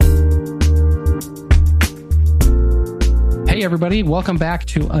Hey, everybody. Welcome back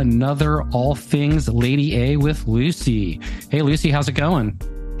to another All Things Lady A with Lucy. Hey, Lucy, how's it going?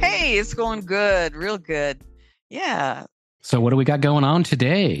 Hey, it's going good. Real good. Yeah. So what do we got going on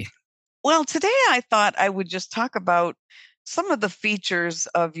today? Well, today I thought I would just talk about some of the features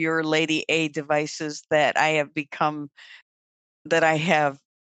of your Lady A devices that I have come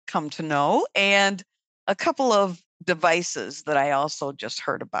to know, and a couple of devices that I also just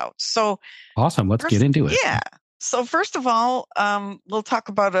heard about. So Awesome. Let's get into it. Yeah. So first of all, we'll talk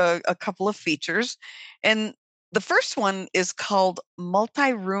about a couple of features. And the first one is called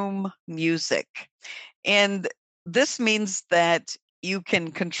multi-room music. And this means that you can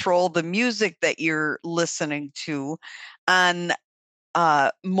control the music that you're listening to on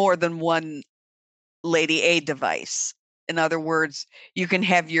more than one Lady A device. In other words, you can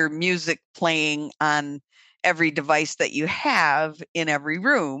have your music playing on every device that you have in every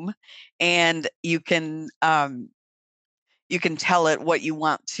room, and you can tell it what you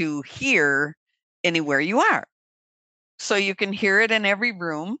want to hear anywhere you are. So you can hear it in every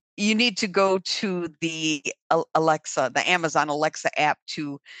room. You need to go to the Alexa, the Amazon Alexa app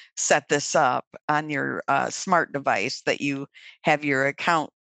to set this up on your smart device that you have your account,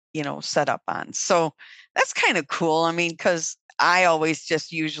 set up on. So that's kind of cool. I mean, because I always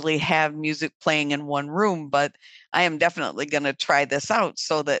just usually have music playing in one room, but I am definitely going to try this out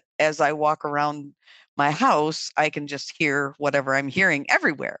so that as I walk around my house, I can just hear whatever I'm hearing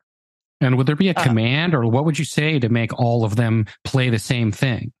everywhere. And would there be a command, or what would you say to make all of them play the same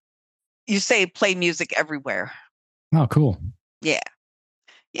thing? You say play music everywhere. Oh, cool. Yeah.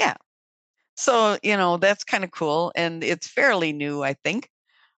 Yeah. So, that's kind of cool. And it's fairly new, I think.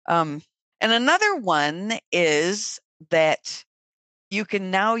 And another one is that you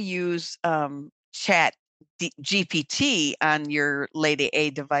can now use Chat GPT on your Lady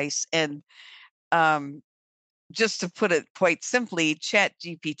A device. And just to put it quite simply, Chat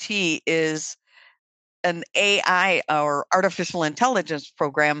GPT is an AI or artificial intelligence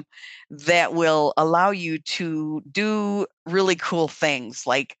program that will allow you to do really cool things.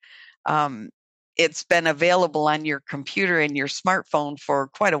 Like it's been available on your computer and your smartphone for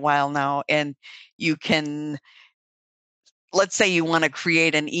quite a while now. And you can, let's say you want to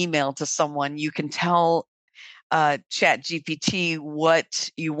create an email to someone, you can tell Chat GPT what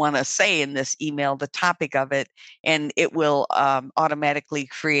you want to say in this email, the topic of it, and it will automatically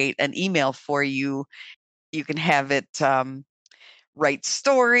create an email for you. You can have it write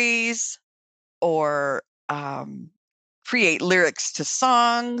stories or create lyrics to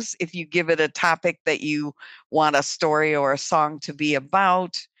songs if you give it a topic that you want a story or a song to be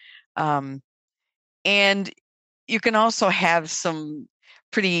about. And you can also have some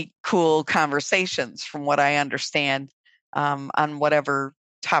pretty cool conversations, from what I understand, on whatever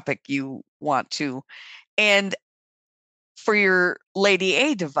topic you want to. And for your Lady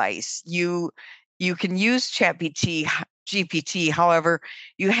A device, you can use GPT. However,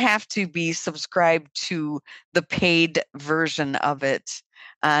 you have to be subscribed to the paid version of it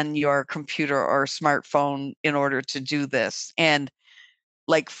on your computer or smartphone in order to do this. And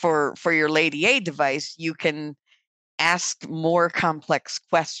like for your Lady A device, you can ask more complex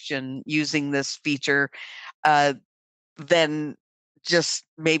question using this feature than just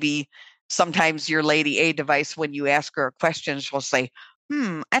maybe sometimes your Lady A device, when you ask her a question, she'll say,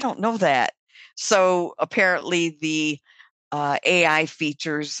 I don't know that. So apparently the AI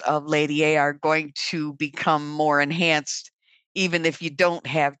features of Lady A are going to become more enhanced, even if you don't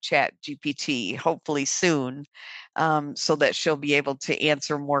have Chat GPT, hopefully soon, so that she'll be able to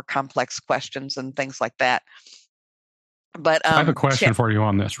answer more complex questions and things like that. But I have a question for you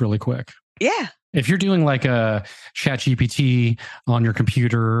on this really quick. Yeah. If you're doing like a Chat GPT on your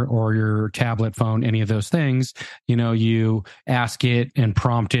computer or your tablet phone, any of those things, you ask it and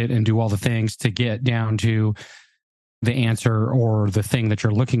prompt it and do all the things to get down to the answer or the thing that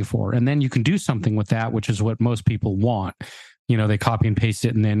you're looking for. And then you can do something with that, which is what most people want. They copy and paste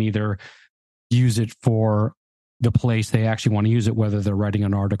it and then either use it for the place they actually want to use it, whether they're writing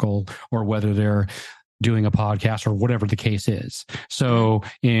an article or whether they're doing a podcast or whatever the case is. So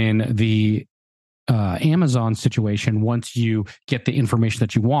in the Amazon situation, once you get the information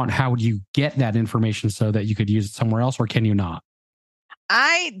that you want, how would you get that information so that you could use it somewhere else, or can you not?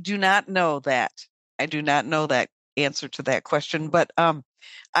 I do not know that. I do not know that answer to that question, but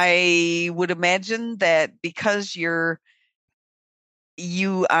I would imagine that because you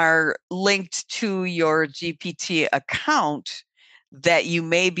are linked to your GPT account, that you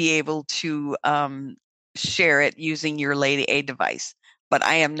may be able to share it using your Lady A device, but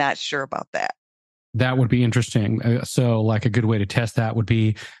I am not sure about that. That would be interesting. So like a good way to test that would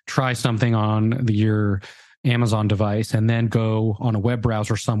be try something on your Amazon device, and then go on a web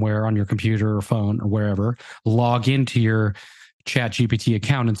browser somewhere on your computer or phone or wherever, log into your ChatGPT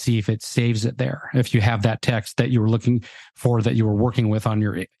account and see if it saves it there. If you have that text that you were looking for, that you were working with on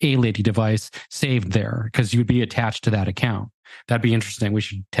your A-Lady device saved there, because you'd be attached to that account. That'd be interesting. We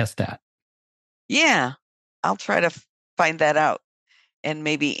should test that. Yeah, I'll try to find that out and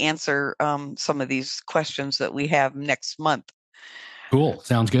maybe answer some of these questions that we have next month. Cool.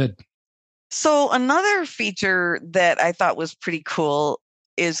 Sounds good. So another feature that I thought was pretty cool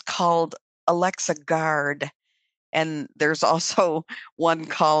is called Alexa Guard. And there's also one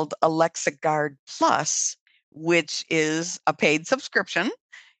called Alexa Guard Plus, which is a paid subscription.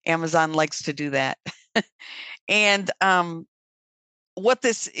 Amazon likes to do that. And what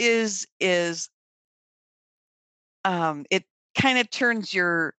this is it kind of turns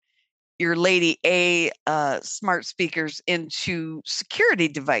your Lady A smart speakers into security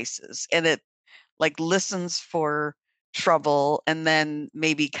devices, and it like listens for trouble and then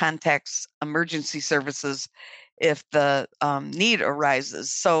maybe contacts emergency services if the need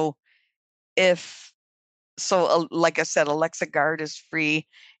arises. So like I said, Alexa Guard is free,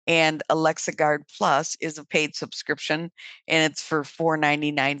 and Alexa Guard Plus is a paid subscription, and it's for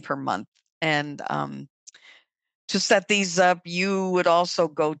 $4.99 per month. And to set these up, you would also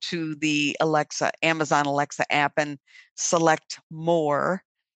go to the Amazon Alexa app and select More,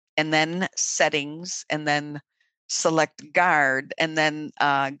 and then Settings, and then select Guard, and then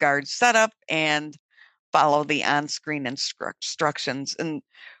Guard Setup, and follow the on-screen instructions. And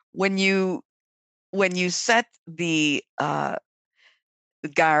when you set the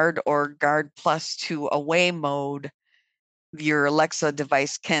Guard or Guard Plus to away mode, your Alexa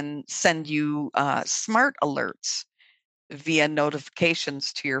device can send you smart alerts via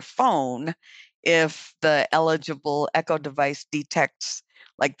notifications to your phone if the eligible Echo device detects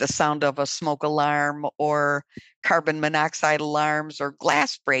like the sound of a smoke alarm or carbon monoxide alarms or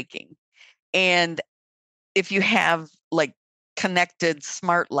glass breaking. And if you have like connected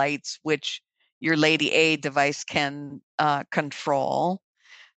smart lights, which your Lady A device can control,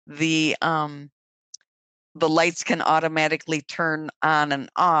 the lights can automatically turn on and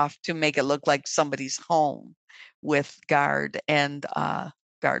off to make it look like somebody's home with Guard and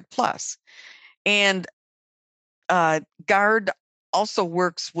Guard Plus. And Guard also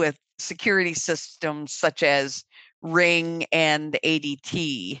works with security systems such as Ring and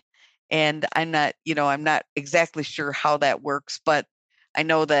ADT. And I'm not exactly sure how that works, but I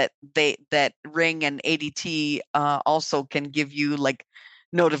know that that Ring and ADT also can give you like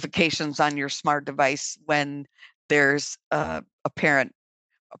notifications on your smart device when there's a apparent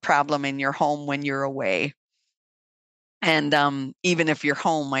problem in your home when you're away. And even if you're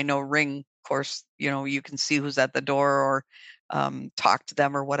home, I know Ring, of course, you can see who's at the door or talk to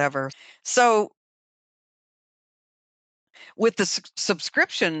them or whatever. So with the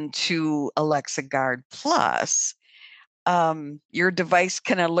subscription to Alexa Guard Plus, your device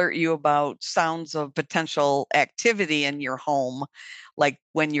can alert you about sounds of potential activity in your home, like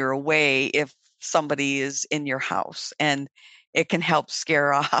when you're away, if somebody is in your house, and it can help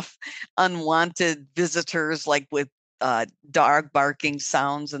scare off unwanted visitors, like with dog barking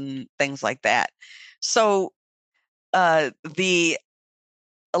sounds and things like that. So the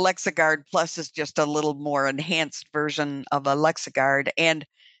Alexa Guard Plus is just a little more enhanced version of Alexa Guard, and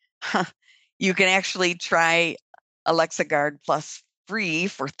you can actually try Alexa Guard Plus free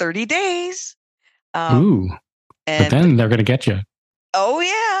for 30 days. Ooh, but then they're going to get you. Oh,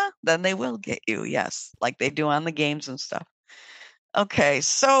 yeah. Then they will get you. Yes. Like they do on the games and stuff. Okay.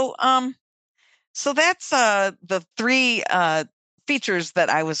 So that's the three features that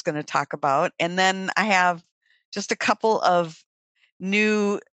I was going to talk about. And then I have just a couple of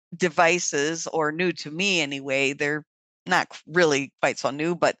new devices, or new to me anyway. They're not really quite so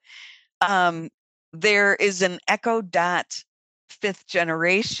new, but there is an Echo Dot 5th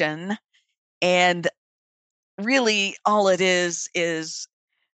generation, and really all it is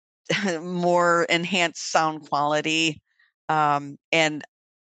more enhanced sound quality, and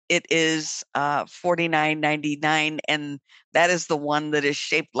it is $49.99, and that is the one that is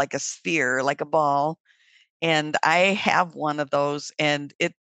shaped like a sphere, like a ball. And I have one of those, and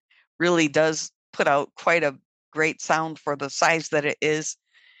it really does put out quite a great sound for the size that it is.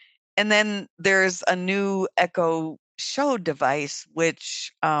 And then there's a new Echo Show device,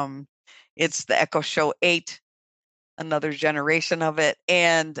 which it's the Echo Show 8, another generation of it,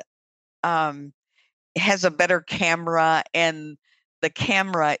 and it has a better camera, and the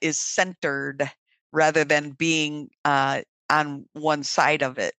camera is centered rather than being on one side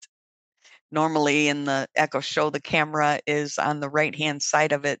of it. Normally in the Echo Show, the camera is on the right-hand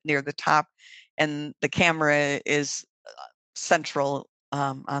side of it near the top, and the camera is central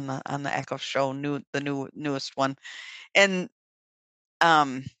on the Echo Show, newest one, and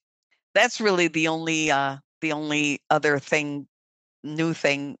that's really the only other new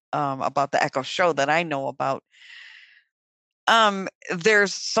thing about the Echo Show that I know about.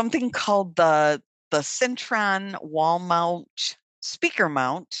 There's something called the Syntron wall mount speaker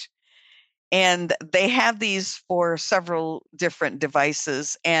mount, and they have these for several different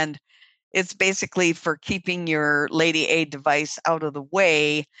devices, and it's basically for keeping your Lady A device out of the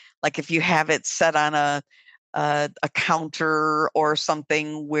way. Like if you have it set on a counter or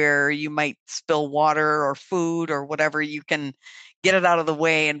something where you might spill water or food or whatever, you can get it out of the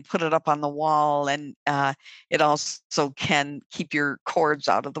way and put it up on the wall. And it also can keep your cords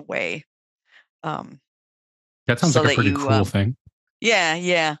out of the way. That sounds like a pretty cool thing.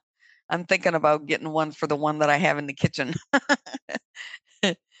 Yeah. I'm thinking about getting one for the one that I have in the kitchen.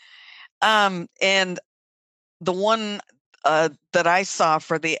 And the one that I saw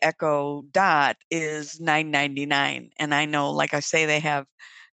for the Echo Dot is $9.99, and I know, like I say, they have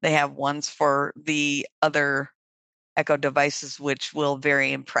ones for the other Echo devices, which will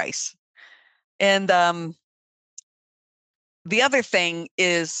vary in price. And the other thing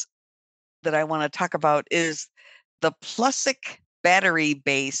is that I want to talk about is the Plusic battery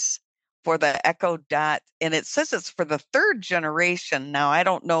base for the Echo Dot, and it says it's for the 3rd generation. Now, I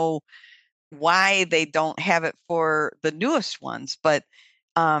don't know why they don't have it for the newest ones, but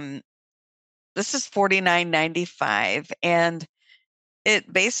this is $49.95, and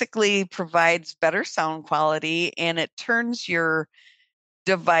it basically provides better sound quality, and it turns your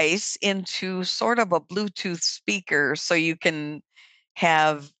device into sort of a Bluetooth speaker, so you can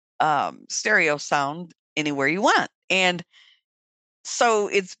have stereo sound anywhere you want. And so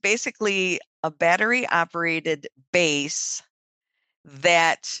it's basically a battery operated base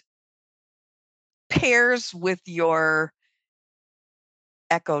that pairs with your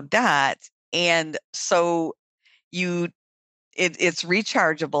Echo Dot, and so it's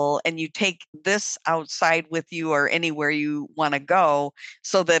rechargeable, and you take this outside with you or anywhere you want to go,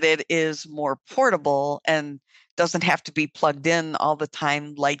 so that it is more portable and doesn't have to be plugged in all the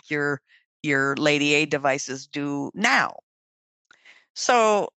time like your Lady A devices do now.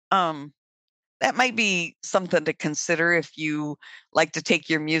 So that might be something to consider if you like to take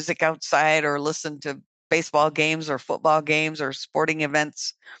your music outside or listen to baseball games or football games or sporting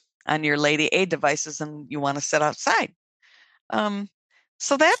events on your Lady A devices and you want to sit outside.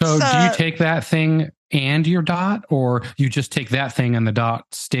 So do you take that thing and your Dot, or you just take that thing and the Dot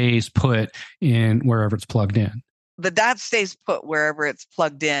stays put in wherever it's plugged in? The Dot stays put wherever it's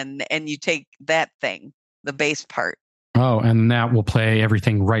plugged in, and you take that thing, the base part. Oh, and that will play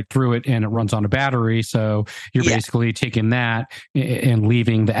everything right through it, and it runs on a battery. So you're basically taking that and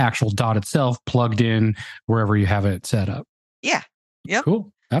leaving the actual Dot itself plugged in wherever you have it set up. Yeah. Yep.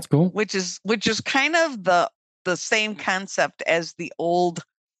 Cool. That's cool. Which is kind of the same concept as the old,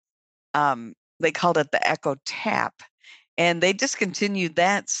 they called it the Echo Tap, and they discontinued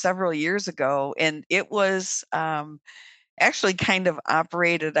that several years ago. And it was actually kind of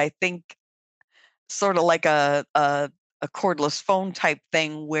operated, I think, sort of like a cordless phone type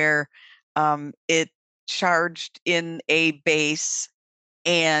thing, where it charged in a base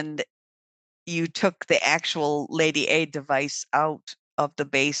and you took the actual Lady A device out of the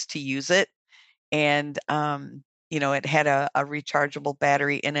base to use it. And, it had a rechargeable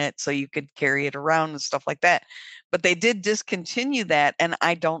battery in it, so you could carry it around and stuff like that. But they did discontinue that, and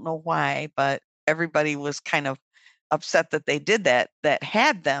I don't know why, but everybody was kind of upset that they did that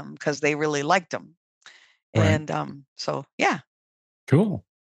had them, because they really liked them. Right. And so, yeah. Cool.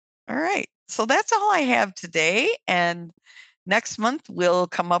 All right. So that's all I have today. And next month, we'll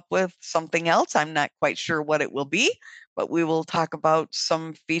come up with something else. I'm not quite sure what it will be, but we will talk about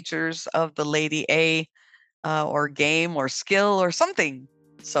some features of the Lady A or game or skill or something.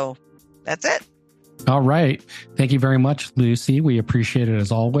 So that's it. All right. Thank you very much, Lucy. We appreciate it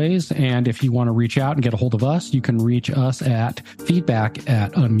as always. And if you want to reach out and get a hold of us, you can reach us at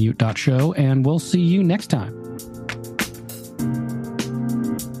feedback@unmute.show, and we'll see you next time.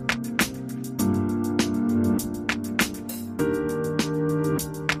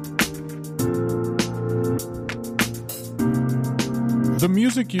 The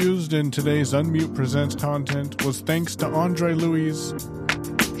music used in today's Unmute Presents content was thanks to Andre Louis'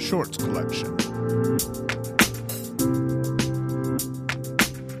 Shorts collection.